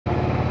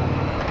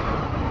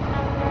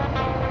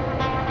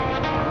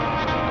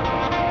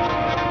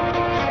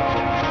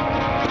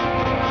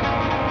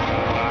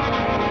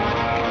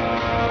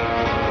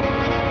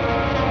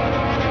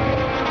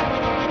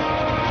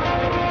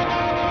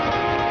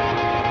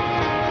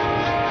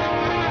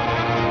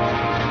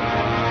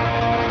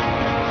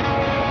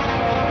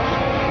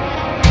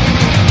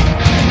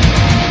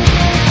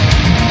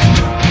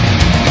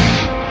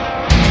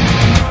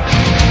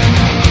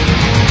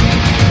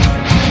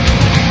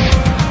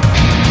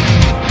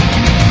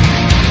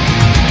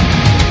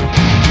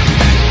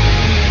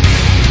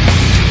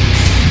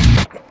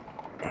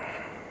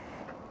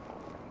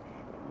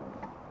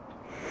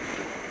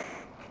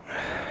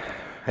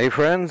Hey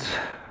friends,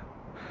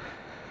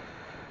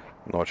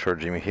 not sure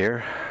Jimmy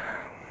here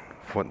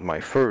for my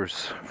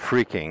first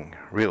freaking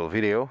real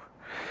video.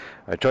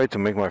 I tried to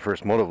make my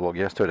first motovlog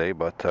yesterday,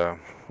 but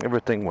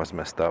everything was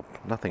messed up.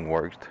 Nothing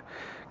worked.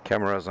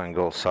 Camera's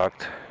angle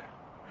sucked.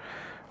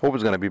 Hope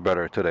it's gonna be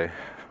better today.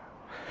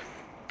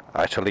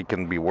 Actually, it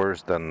can be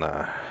worse than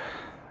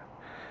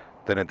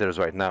it is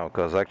right now,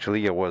 because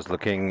actually I was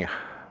looking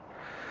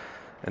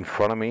in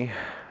front of me,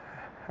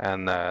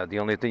 and the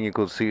only thing you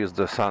could see is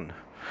the sun.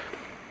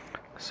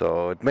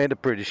 So it made a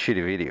pretty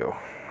shitty video.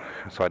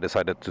 So I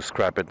decided to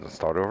scrap it and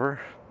start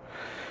over.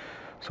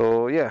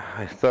 So yeah,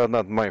 I thought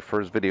that my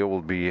first video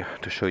will be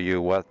to show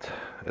you what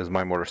is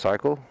my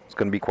motorcycle. It's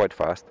gonna be quite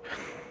fast.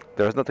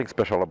 There's nothing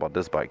special about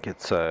this bike.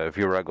 It's a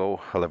Virago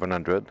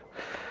 1100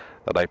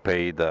 that I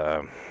paid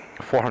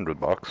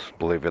 $400,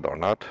 believe it or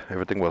not.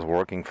 Everything was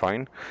working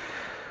fine,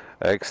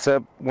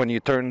 except when you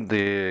turned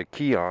the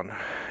key on,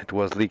 it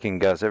was leaking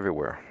gas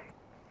everywhere.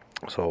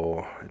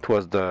 So it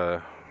was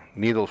the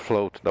needle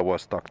float that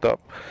was stuck.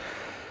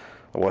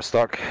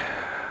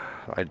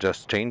 I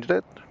just changed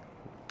it,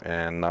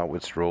 and now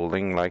it's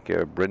rolling like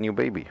a brand new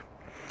baby.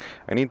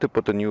 I need to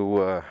put a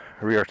new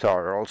rear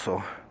tire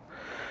also.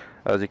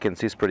 As you can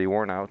see, it's pretty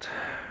worn out.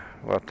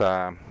 But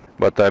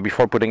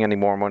before putting any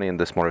more money in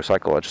this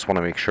motorcycle, I just want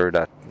to make sure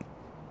that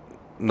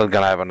I'm not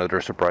gonna have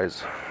another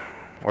surprise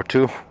or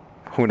two.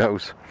 Who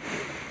knows?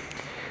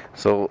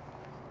 So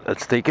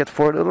let's take it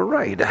for a little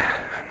ride.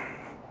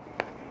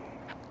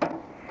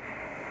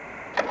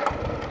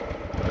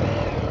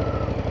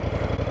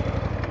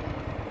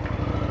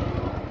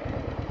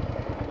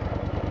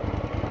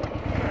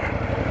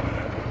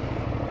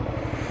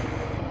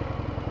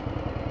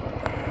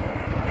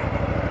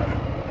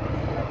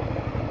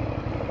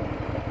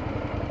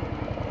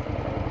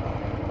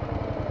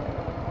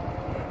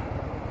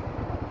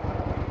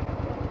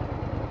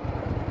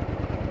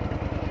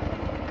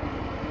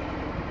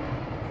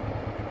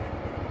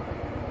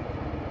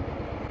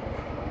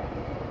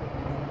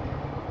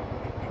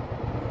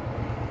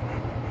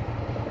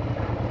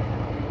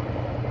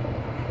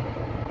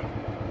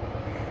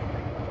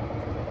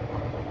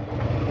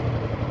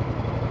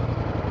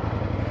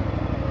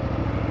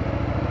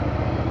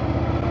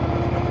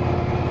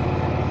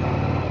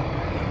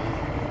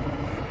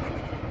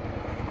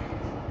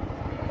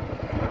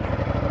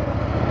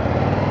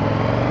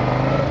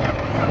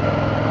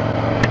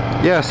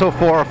 Yeah, so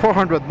for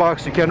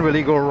 $400 you can't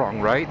really go wrong,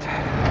 right?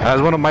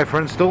 As one of my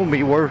friends told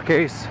me, worst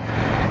case,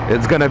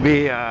 it's gonna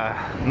be a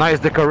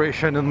nice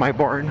decoration in my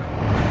barn.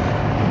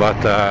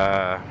 But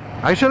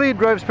actually it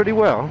drives pretty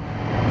well.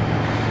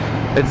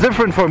 It's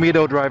different for me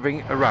though,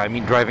 riding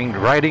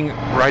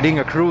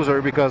a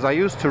cruiser, because I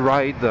used to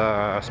ride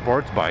a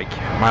sports bike.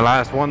 My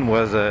last one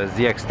was a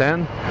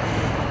ZX-10,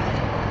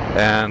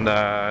 and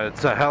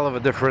it's a hell of a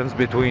difference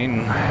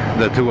between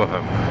the two of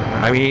them.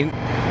 I mean,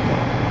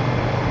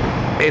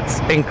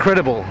 it's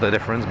incredible, the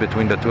difference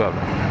between the two of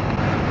them.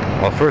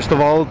 Well, first of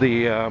all,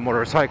 the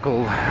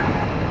motorcycle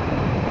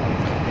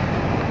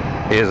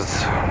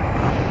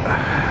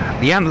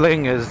the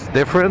handling is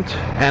different,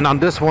 and on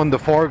this one the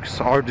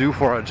forks are due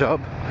for a job.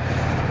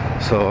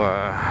 So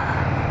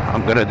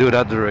I'm gonna do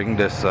that during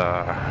this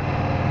the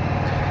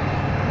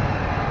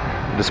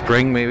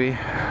spring, maybe.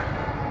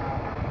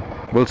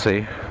 We'll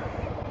see.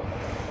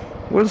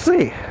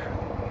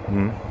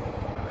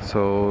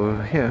 So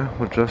yeah,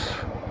 we'll just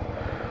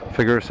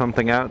figure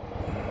something out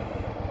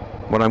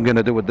what I'm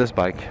gonna do with this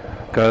bike,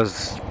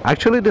 because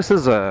actually this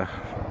is I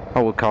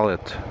would call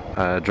it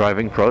a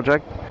driving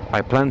project.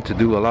 I plan to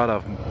do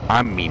but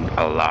I'm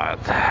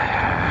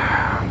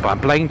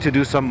planning to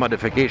do some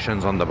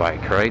modifications on the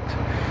bike, right?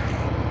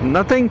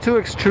 Nothing too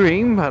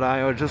extreme, but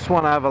I just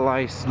want to have a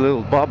nice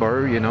little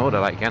bobber, you know,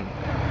 that I can,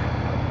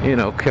 you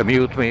know,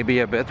 commute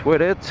maybe a bit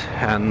with it,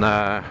 and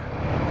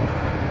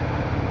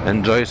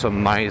enjoy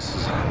some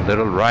nice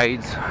little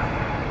rides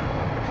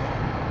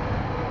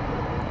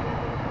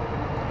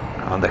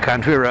on the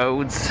country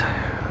roads.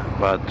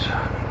 But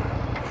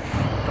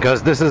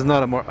because this is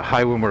not a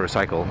highway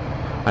motorcycle,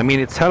 I mean,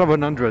 it's hell of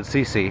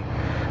 100cc,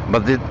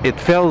 but it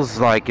feels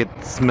like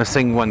it's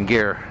missing one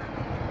gear.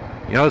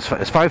 You know, it's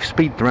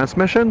 5-speed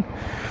transmission,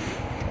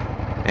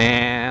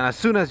 and as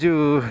soon as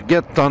you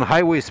get on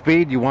highway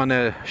speed, you want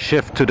to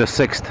shift to the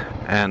 6th,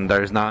 and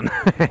there's none.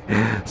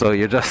 So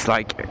you're just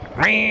like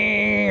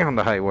on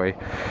the highway.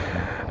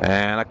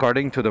 And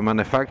according to the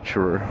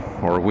manufacturer,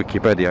 or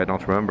Wikipedia, I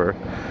don't remember,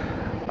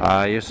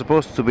 you're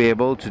supposed to be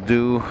able to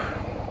do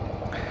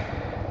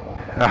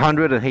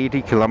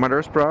 180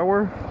 kilometers per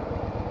hour,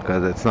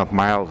 because it's not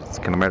miles, it's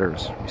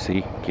kilometers. You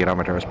see,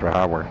 kilometers per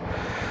hour.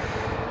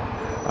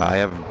 I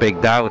have big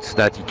doubts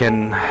that you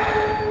can.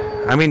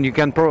 I mean, you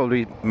can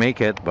probably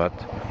make it, but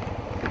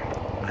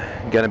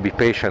you gotta be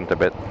patient a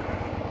bit.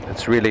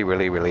 It's really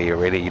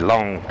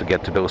long to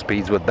get to those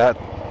speeds with that.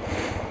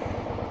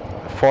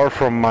 Far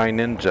from my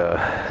Ninja.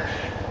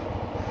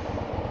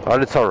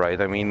 But it's alright.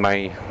 I mean,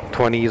 my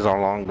 20s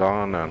are long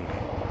gone, and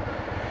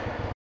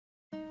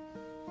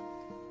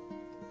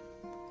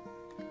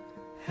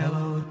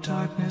Hello,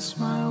 darkness,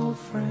 my old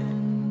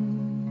friend.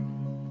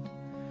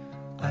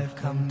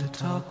 come to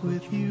talk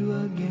with you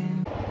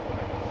again.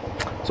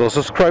 So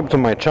subscribe to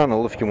my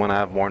channel if you want to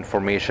have more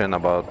information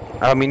about,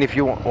 if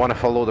you want to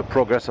follow the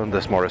progress on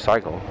this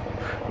motorcycle.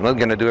 I'm not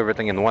gonna do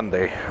everything in one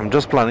day. I'm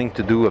just planning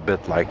to do a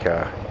bit like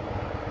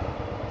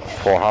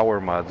 4-hour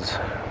mods.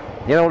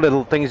 You know,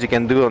 little things you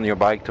can do on your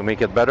bike to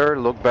make it better,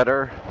 look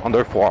better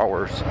under 4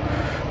 hours.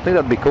 I think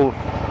that'd be cool.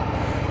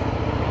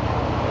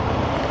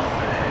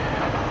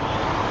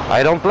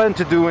 I don't plan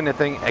to do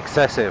anything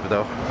excessive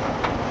though.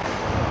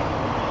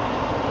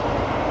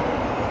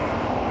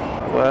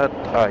 What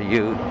are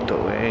you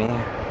doing?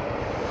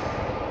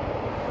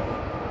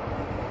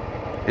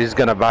 He's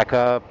gonna back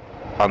up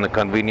on the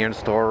convenience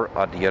store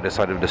at the other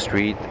side of the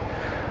street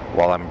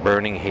while I'm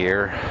burning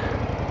here.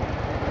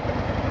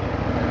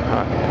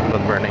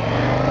 Not burning.